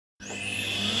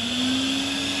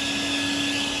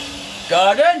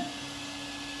Gordon?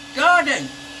 Gordon?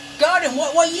 Gordon,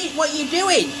 what you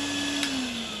doing?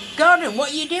 Gordon,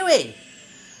 what are you doing?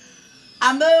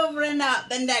 I'm hoovering up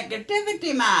the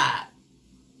negativity, Mark.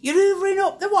 You're hoovering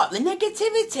up the what? The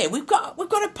negativity? We've got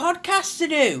a podcast to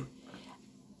do.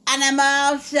 And I'm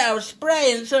also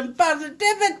spraying some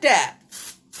positivity.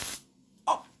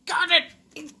 Oh, Gordon,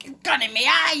 it's got in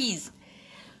my eyes.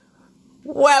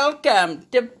 Welcome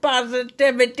to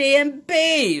Positivity and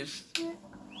Peace.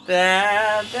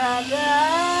 Da, da,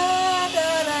 da,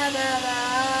 da, da, da,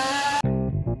 da.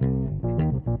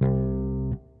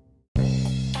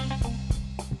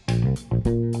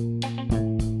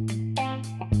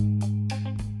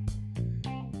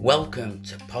 Welcome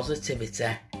to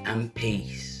Positivity and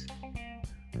Peace.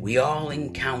 We all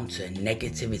encounter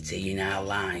negativity in our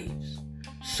lives,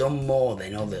 some more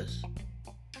than others.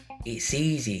 It's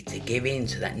easy to give in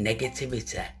to that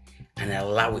negativity and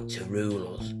allow it to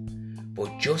rule us.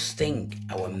 But just think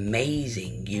how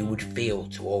amazing you would feel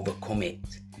to overcome it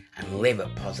and live a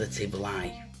positive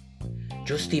life.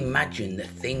 Just imagine the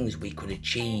things we could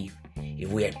achieve if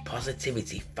we had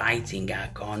positivity fighting our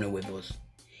corner with us.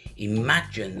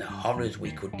 Imagine the horrors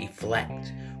we could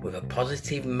deflect with a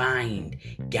positive mind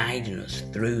guiding us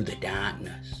through the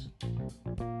darkness.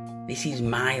 This is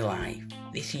my life.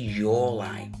 This is your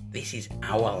life. This is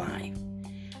our life.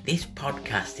 This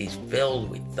podcast is filled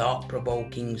with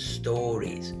thought-provoking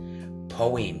stories,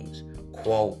 poems,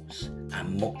 quotes,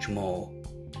 and much more.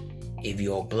 If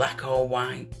you're black or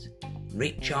white,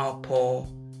 rich or poor,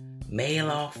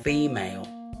 male or female,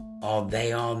 or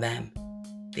they or them,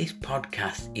 this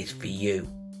podcast is for you.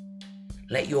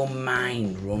 Let your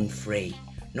mind run free,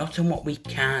 not on what we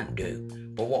can't do,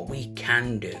 but what we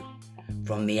can do.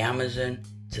 From the Amazon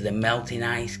to the melting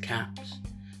ice caps,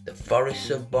 the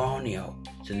forests of Borneo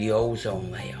to the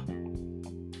ozone layer.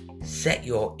 Set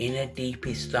your inner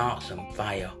deepest thoughts on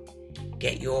fire.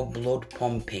 Get your blood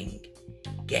pumping.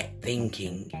 Get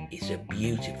thinking. It's a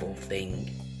beautiful thing.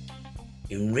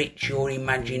 Enrich your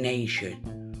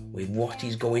imagination with what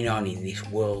is going on in this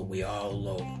world we all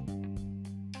love.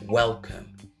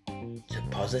 Welcome to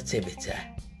Positivity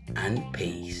and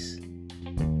Peace.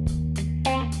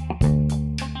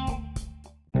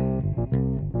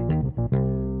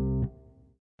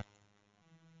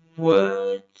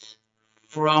 Words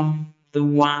from the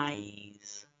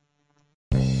wise.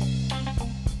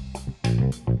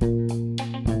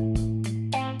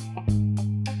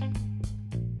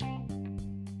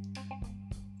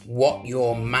 What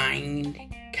your mind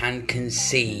can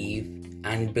conceive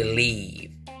and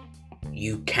believe,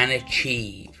 you can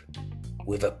achieve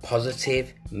with a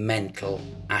positive mental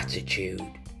attitude.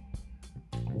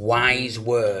 Wise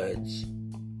words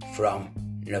from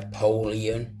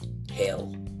Napoleon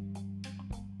Hill.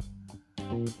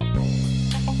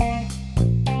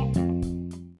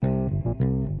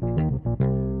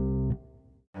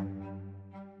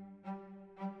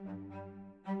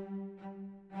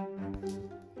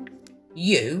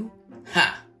 You?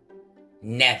 Ha!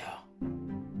 Never.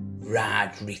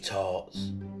 Rad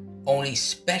retorts. Only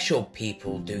special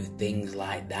people do things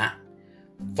like that.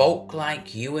 Folk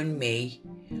like you and me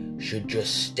should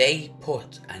just stay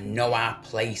put and know our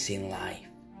place in life.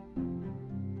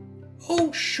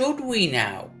 Oh, should we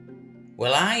now?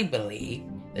 Well, I believe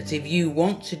that if you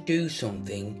want to do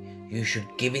something, you should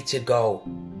give it a go.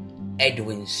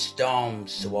 Edwin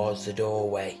storms towards the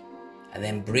doorway and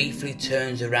then briefly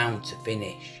turns around to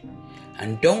finish.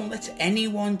 And don't let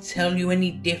anyone tell you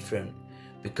any different,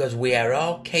 because we are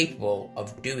all capable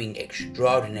of doing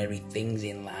extraordinary things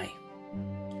in life.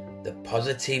 The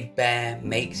positive bear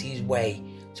makes his way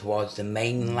towards the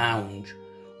main lounge,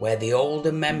 where the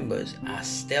older members are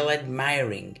still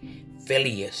admiring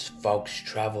Phileas Fogg's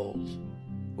travels.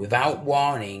 Without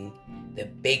warning, the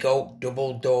big oak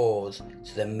double doors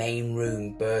to the main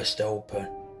room burst open.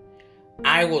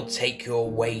 "I will take your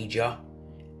wager,"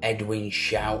 Edwin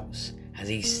shouts as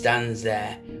he stands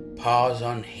there, paws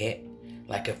on hip,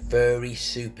 like a furry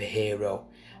superhero,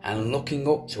 and looking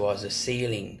up towards the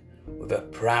ceiling with a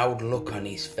proud look on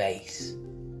his face.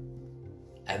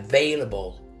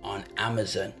 Available on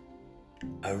Amazon.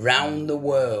 Around the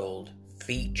World,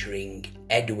 featuring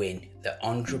Edwin the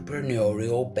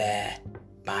Entrepreneurial Bear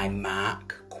by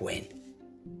Mark Quinn.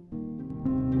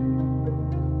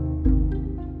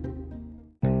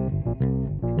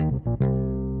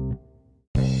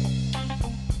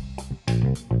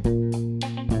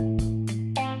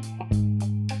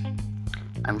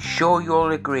 I'm sure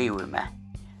you'll agree with me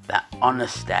that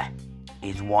honesty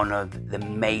is one of the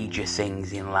major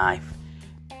things in life.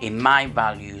 In my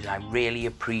values, I really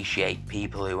appreciate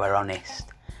people who are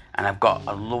honest, and I've got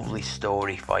a lovely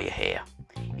story for you here.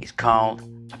 It's called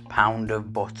a pound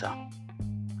of butter.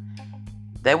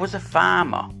 There was a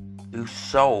farmer who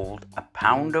sold a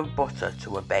pound of butter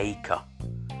to a baker.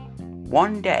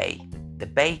 One day, the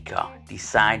baker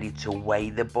decided to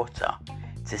weigh the butter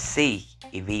to see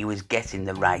if he was getting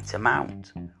the right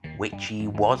amount, which he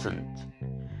wasn't.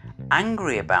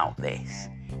 Angry about this,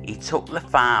 he took the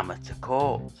farmer to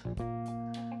court.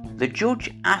 The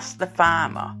judge asked the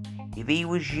farmer if he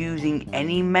was using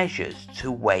any measures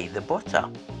to weigh the butter.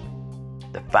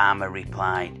 The farmer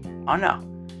replied, "Oh no,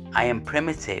 I am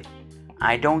primitive.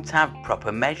 I don't have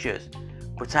proper measures,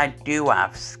 but I do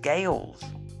have scales."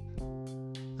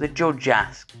 The judge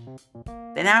asked,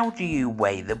 "Then how do you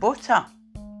weigh the butter?"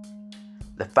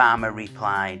 The farmer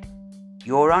replied,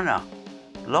 "Your Honour,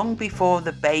 long before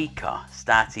the baker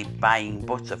started buying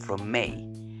butter from me,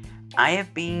 I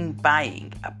have been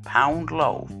buying a pound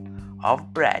loaf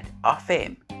of bread off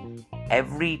him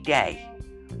every day.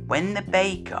 When the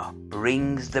baker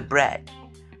brings the bread,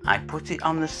 I put it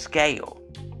on the scale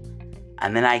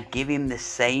and then I give him the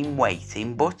same weight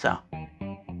in butter.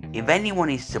 If anyone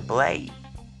is to blame,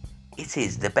 it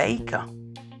is the baker."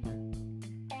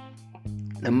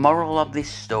 The moral of this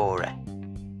story: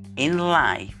 in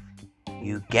life,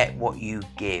 you get what you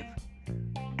give.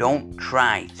 Don't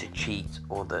try to cheat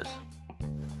others.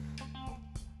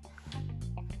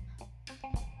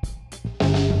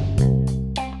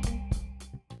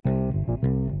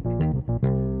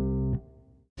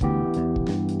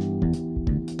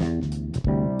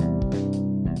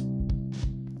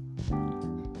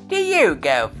 Do you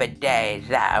go for days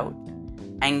out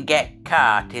and get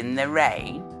caught in the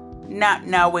rain, not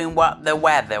knowing what the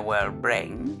weather will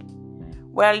bring?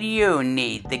 Well, you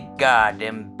need the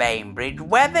Gordon Bainbridge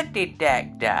weather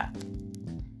detector.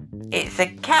 It's a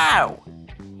cow.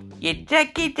 You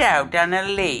take it out on a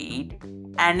lead,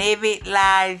 and if it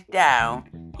lies down,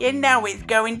 you know it's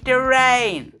going to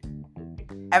rain.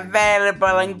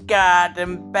 Available on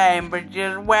Gordon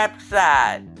Bainbridge's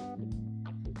website.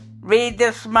 Read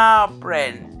the small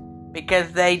print,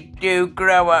 because they do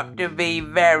grow up to be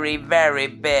very, very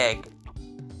big.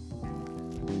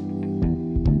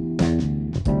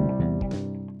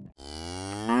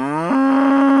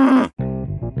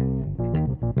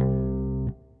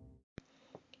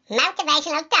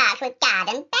 Motivational Talks with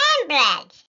Gordon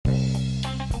Bainbridge.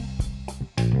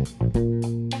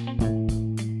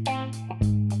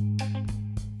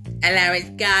 Hello, it's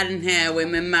Gordon here with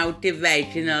my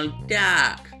motivational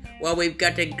talks. Well, we've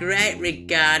got a great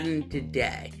recording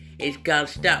today. It's called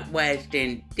Stop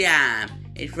Wasting Time.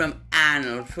 It's from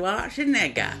Arnold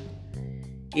Schwarzenegger.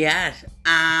 Yes,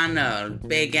 Arnold,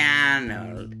 Big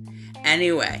Arnold.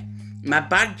 Anyway, my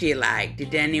budgie liked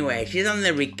it anyway. She's on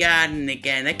the recording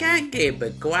again. I can't keep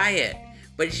her quiet,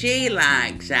 but she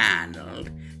likes Arnold.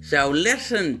 So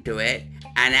listen to it,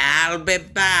 and I'll be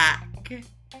back.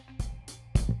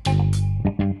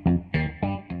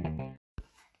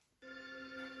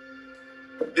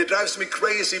 It drives me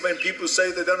crazy when people say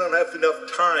they don't have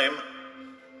enough time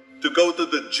to go to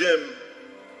the gym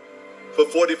for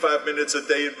 45 minutes a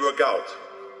day and work out,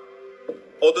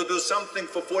 or to do something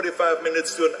for 45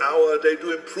 minutes to an hour a day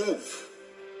to improve,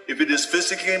 if it is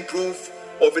physically improve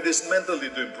or if it is mentally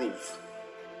to improve.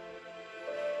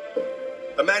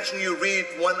 Imagine you read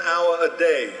 1 hour a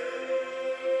day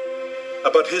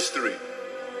about history.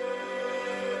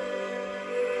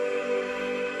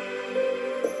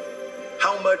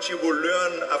 How much you will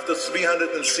learn after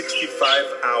 365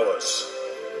 hours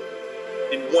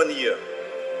in 1 year.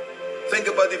 Think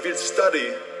about if you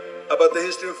study about the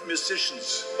history of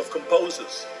musicians, of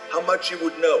composers, how much you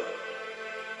would know.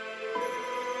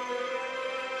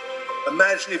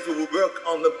 Imagine if you would work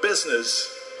on the business,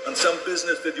 on some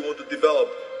business that you want to develop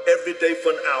every day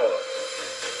for an hour.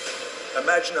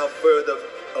 Imagine how further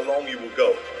along you will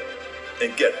go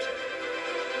and get.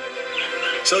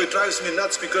 So it drives me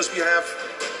nuts because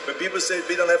when people say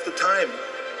we don't have the time,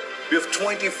 we have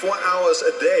 24 hours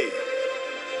a day.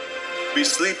 We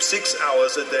sleep 6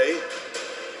 hours a day,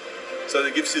 so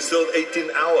that gives you still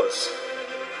 18 hours.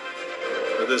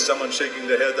 Now there's someone shaking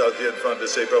their head out here in front. They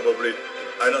say probably,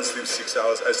 I don't sleep 6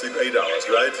 hours, I sleep 8 hours,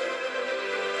 right?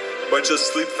 But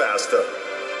just sleep faster.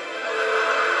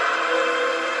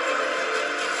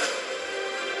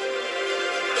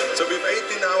 So we have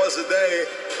 18 hours a day.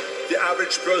 The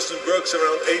average person works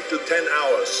around 8 to 10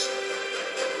 hours.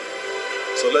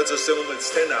 So let's assume it's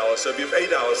 10 hours, so we have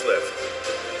 8 hours left.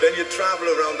 Then you travel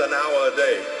around an hour a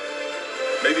day,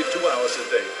 maybe 2 hours a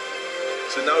day.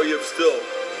 So now you have still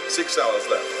 6 hours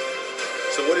left.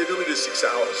 So what do you do with these 6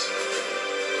 hours?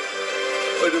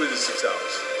 What do you do with these 6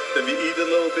 hours? Then we eat a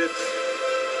little bit,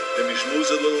 then we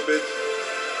schmooze a little bit,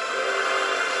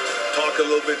 talk a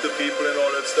little bit to people and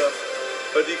all that stuff.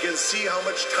 But you can see how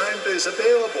much time there is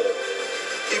available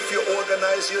if you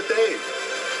organize your day.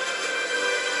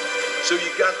 So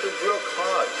you got to work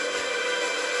hard.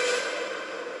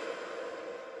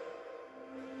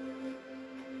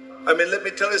 I mean, let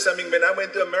me tell you something. When I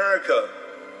went to America,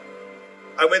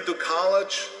 I went to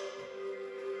college.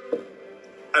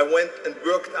 I went and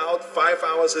worked out 5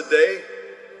 hours a day.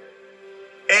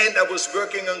 And I was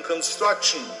working on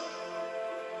construction.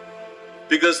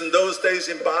 Because in those days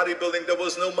in bodybuilding, there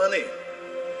was no money.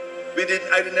 I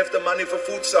didn't have the money for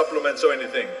food supplements or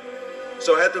anything.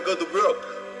 So I had to go to work.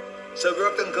 So I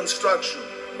worked on construction.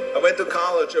 I went to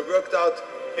college. I worked out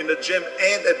in the gym,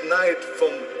 and at night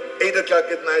from 8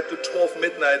 o'clock at night to 12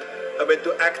 midnight, I went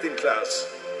to acting class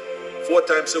 4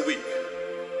 times a week.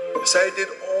 So I did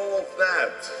all of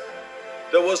that.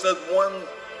 There was not one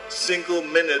single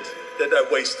minute that I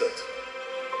wasted.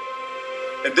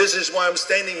 And this is why I'm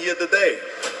standing here today.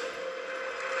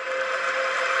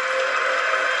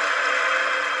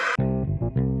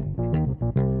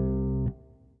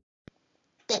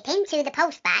 Dip into the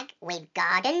post bag with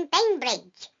Gordon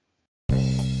Bainbridge.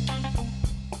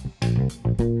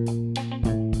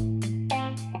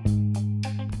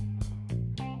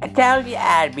 I told you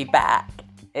I'd be back.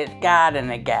 It's Gordon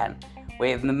again,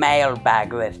 with the mailbag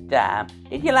this time.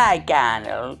 Did you like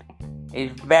Arnold?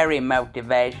 He's very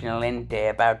motivational, isn't he,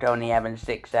 about only having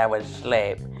 6 hours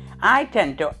sleep. I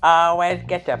tend to always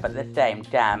get up at the same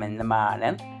time in the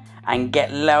morning and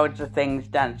get loads of things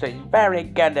done, so it's very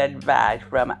good advice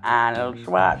from Arnold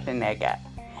Schwarzenegger.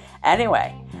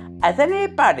 Anyway, has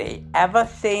anybody ever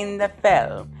seen the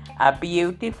film A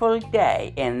Beautiful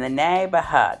Day in the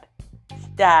Neighborhood,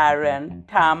 starring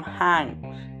Tom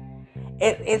Hanks?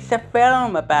 It's a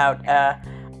film about a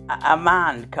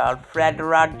man called Fred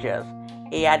Rogers.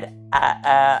 He had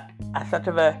a sort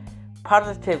of a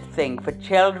positive thing for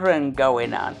children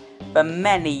going on for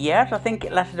many years. I think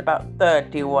it lasted about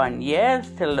 31 years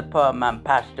till the poor man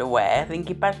passed away. I think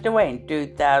he passed away in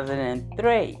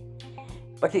 2003.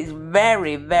 But it's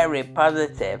very, very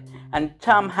positive, and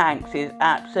Tom Hanks is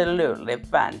absolutely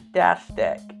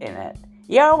fantastic in it.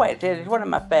 He always is. He's one of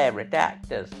my favourite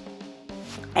actors.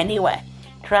 Anyway,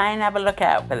 try and have a look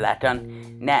out for that on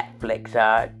Netflix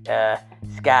or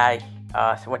Sky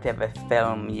or whatever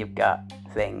film you've got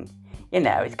thing. You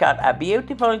know, it's called A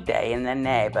Beautiful Day in the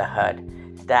Neighborhood,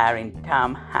 starring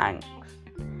Tom Hanks.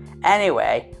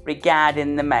 Anyway,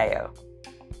 regarding the mail.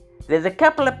 There's a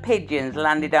couple of pigeons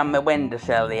landed on my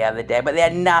windowsill the other day, but they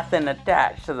had nothing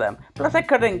attached to them. Plus I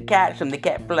couldn't catch them, they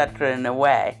kept fluttering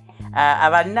away.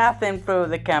 I've had nothing through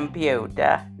the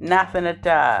computer, nothing at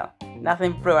all.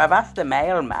 Nothing through. I've asked the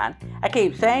mailman. I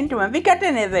keep saying to him, have you got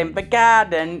anything for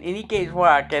Gordon? And he keeps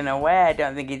walking away. I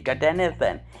don't think he's got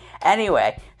anything.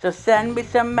 Anyway, so send me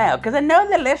some mail, because I know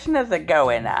the listeners are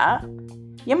going up.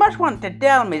 You must want to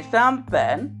tell me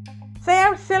something. Say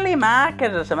how silly Mark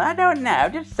is or something. I don't know.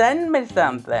 Just send me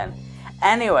something.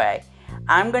 Anyway,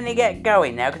 I'm going to get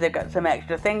going now, because I've got some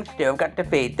extra things to do. I've got to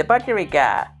feed the buttery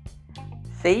car.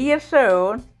 See you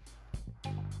soon.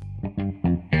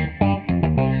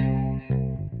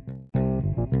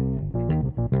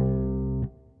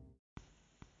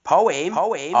 Poem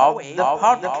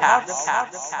of the podcast.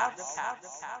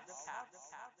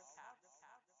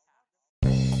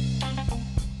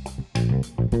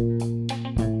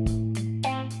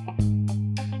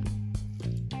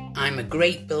 I'm a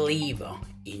great believer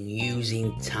in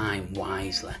using time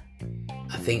wisely.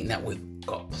 I think that we've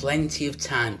got plenty of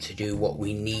time to do what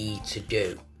we need to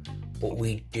do, but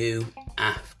we do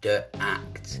have to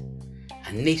act.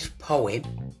 And this poem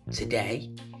today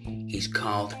is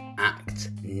called Act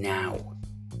Now.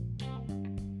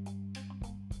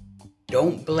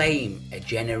 Don't blame a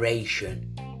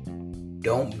generation.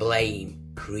 Don't blame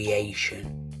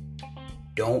creation.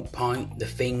 Don't point the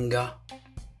finger.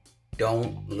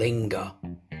 Don't linger.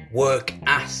 Work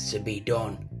has to be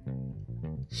done.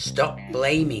 Stop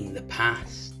blaming the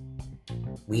past.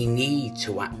 We need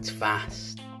to act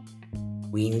fast.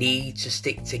 We need to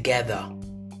stick together.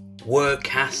 Work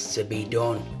has to be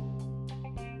done.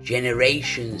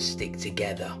 Generations stick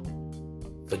together.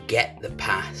 Forget the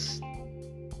past.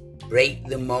 Break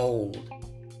the mold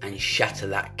and shatter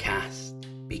that cast,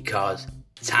 because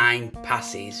time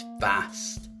passes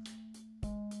fast.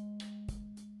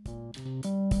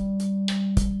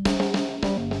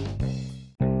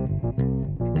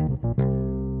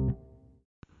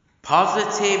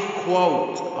 Positive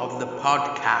quote of the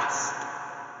podcast.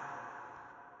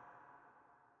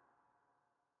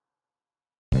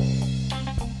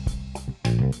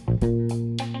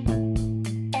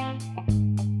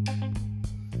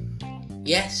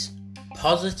 Yes,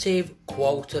 positive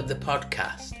quote of the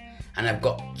podcast, and I've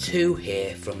got two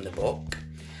here from the book.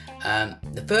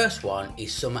 The first one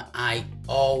is something I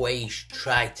always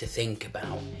try to think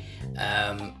about.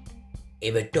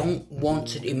 If I don't want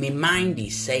to, if my mind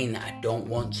is saying that I don't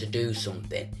want to do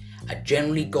something, I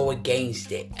generally go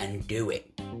against it and do it.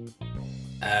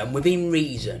 Within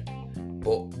reason,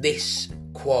 but this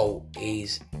quote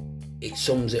it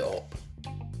sums it up.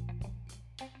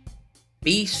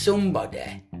 Be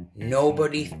somebody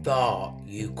nobody thought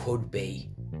you could be.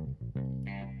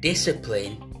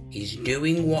 Discipline is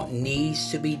doing what needs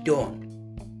to be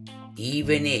done,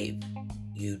 even if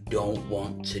you don't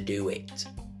want to do it.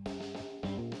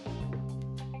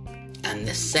 And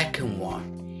the second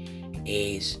one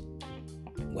is,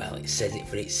 well, it says it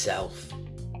for itself.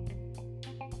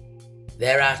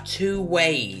 There are two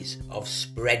ways of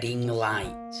spreading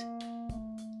light: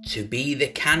 to be the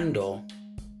candle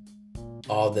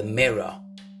or the mirror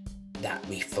that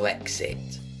reflects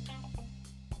it.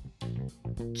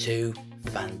 Two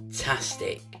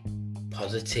fantastic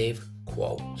positive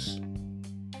quotes.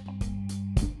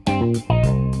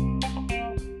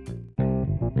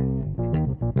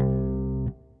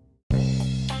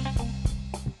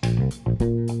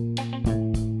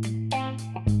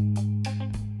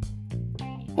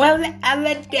 Well, the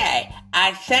other day,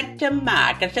 I said to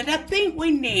Mark, I think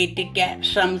we need to get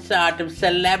some sort of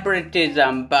celebrities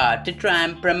on board to try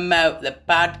and promote the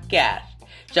podcast.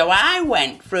 So I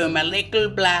went through my little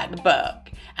black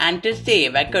book and to see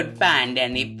if I could find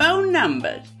any phone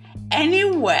numbers.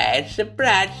 Anyway,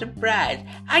 surprise, surprise,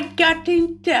 I got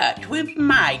in touch with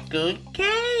Michael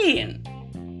Caine,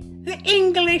 the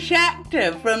English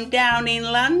actor from down in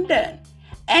London.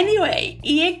 Anyway,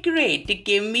 he agreed to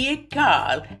give me a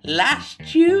call last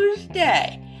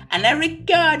Tuesday, and I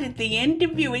recorded the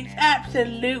interview. It's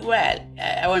absolute, well,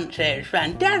 I won't say it's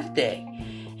fantastic.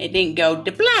 It didn't go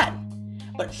to plan.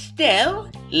 But still,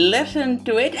 listen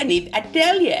to it, and I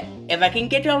tell you, if I can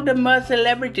get hold of more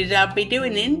celebrities, I'll be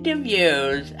doing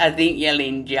interviews. I think you'll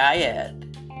enjoy it.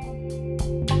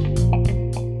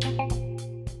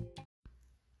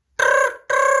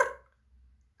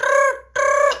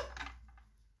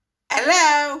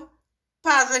 Hello,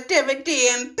 Positivity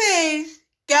and Peace.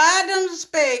 Gordon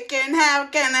speaking. How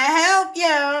can I help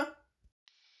you?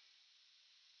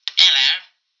 Hello,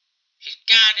 is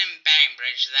Gordon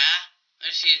Bainbridge there?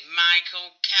 This is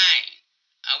Michael Caine,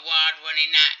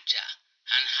 award-winning actor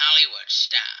and Hollywood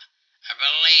star. I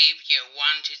believe you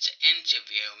wanted to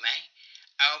interview me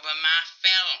over my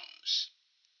films.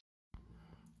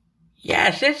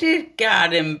 Yes, this is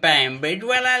Gordon Bainbridge.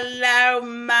 Well, hello,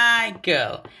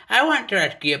 Michael. I want to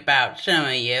ask you about some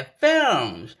of your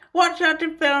films. What sort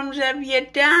of films have you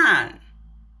done?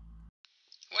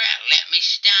 Well, let me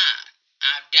start.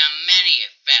 I've done many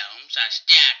films. I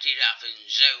started off in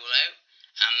Zulu,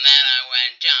 and then I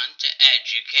went on to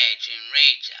Educating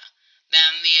Rita,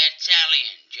 then The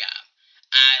Italian Job.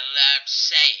 I loved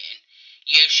saying,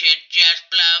 you should just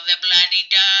blow the bloody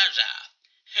doors off.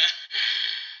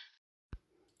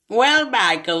 Well,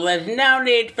 Michael, there's no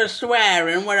need for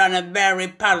swearing. We're on a very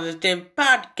positive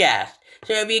podcast.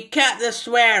 So if you cut the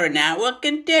swearing out, we'll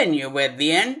continue with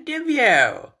the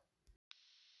interview.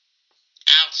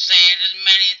 I'll say it as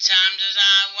many times as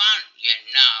I want, you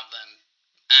northern,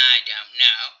 I don't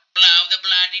know. Blow the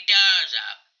bloody doors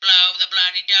off. Blow the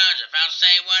bloody doors off. I'll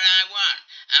say what I want.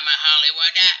 I'm a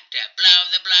Hollywood actor. Blow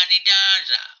the bloody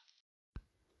doors off.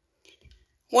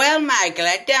 Well, Michael,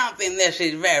 I don't think this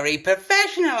is very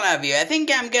professional of you. I think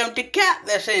I'm going to cut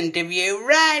this interview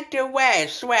right away,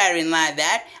 swearing like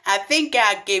that. I think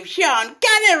I'll give Sean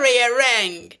Connery a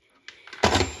ring.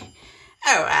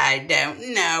 Oh, I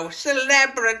don't know.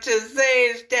 Celebrities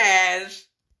these days.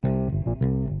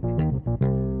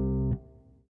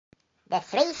 The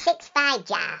 365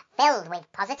 jar filled with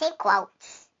positive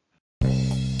quotes.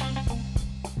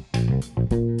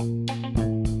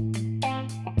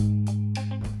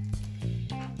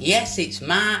 Yes, it's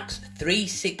Mark's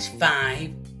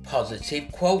 365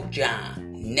 positive quote jar.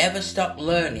 Never stop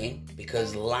learning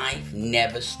because life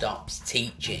never stops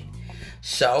teaching.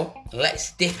 So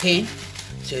let's dip in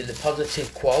to the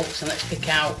positive quotes and let's pick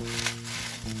out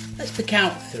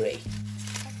 3.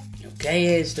 Okay,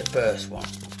 here's the first one.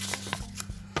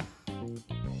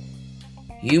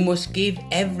 You must give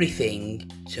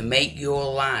everything to make your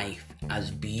life as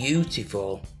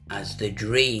beautiful as the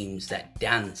dreams that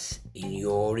dance in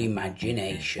your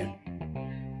imagination.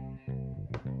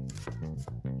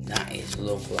 That is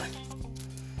lovely.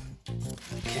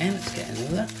 Okay, let's get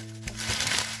another.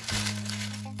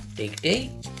 Dig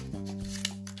deep.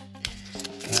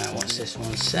 Right, what's this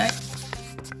one say?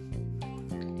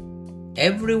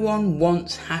 Everyone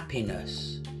wants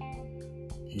happiness.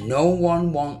 No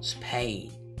one wants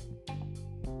pain.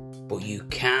 But you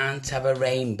can't have a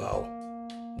rainbow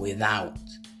without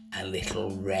a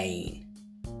little rain.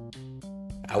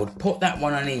 I would put that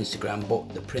one on Instagram,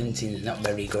 but the printing's not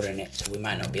very good on it, so we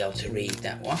might not be able to read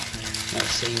that one. Let's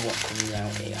see what comes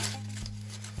out here.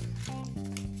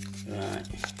 Right.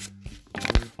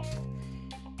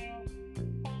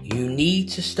 You need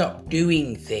to stop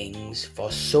doing things for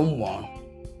someone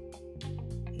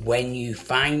when you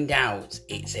find out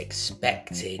it's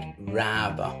expected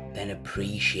rather than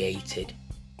appreciated.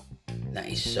 That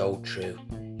is so true.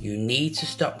 You need to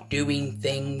stop doing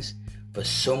things for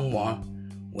someone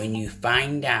when you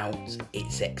find out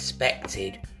it's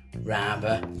expected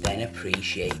rather than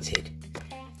appreciated.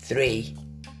 3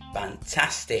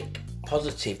 fantastic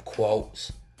positive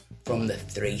quotes from the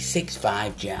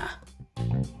 365 jar.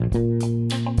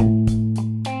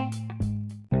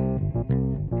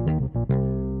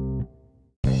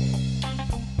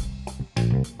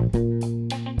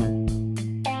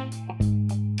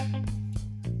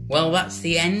 Well, that's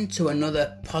the end to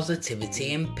another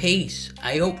Positivity and Peace.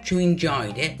 I hope you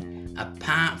enjoyed it,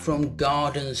 apart from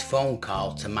Gordon's phone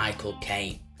call to Michael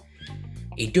Caine.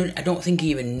 I don't think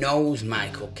he even knows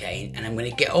Michael Caine, and I'm going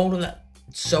to get hold of that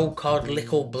so-called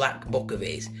little black book of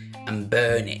his and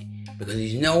burn it, because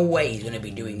there's no way he's going to be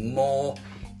doing more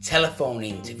telephone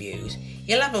interviews.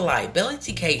 He'll have a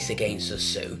liability case against us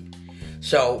soon.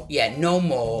 So, yeah, no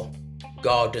more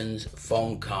Gordon's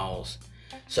phone calls.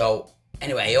 So,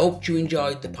 anyway, I hope you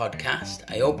enjoyed the podcast.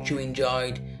 I hope you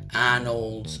enjoyed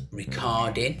Arnold's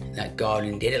recording that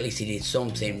Gordon did. At least he did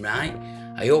something right.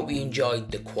 I hope you enjoyed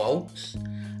the quotes.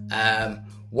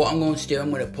 What I'm going to do, I'm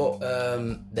going to put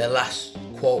the last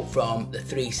quote from the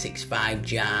 365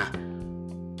 jar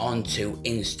onto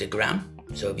Instagram.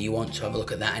 So if you want to have a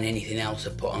look at that and anything else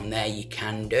I put on there, you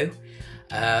can do.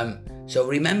 So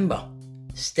remember,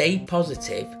 stay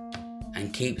positive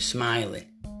and keep smiling.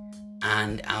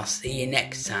 And I'll see you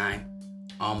next time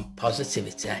on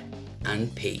Positivity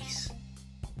and Peace.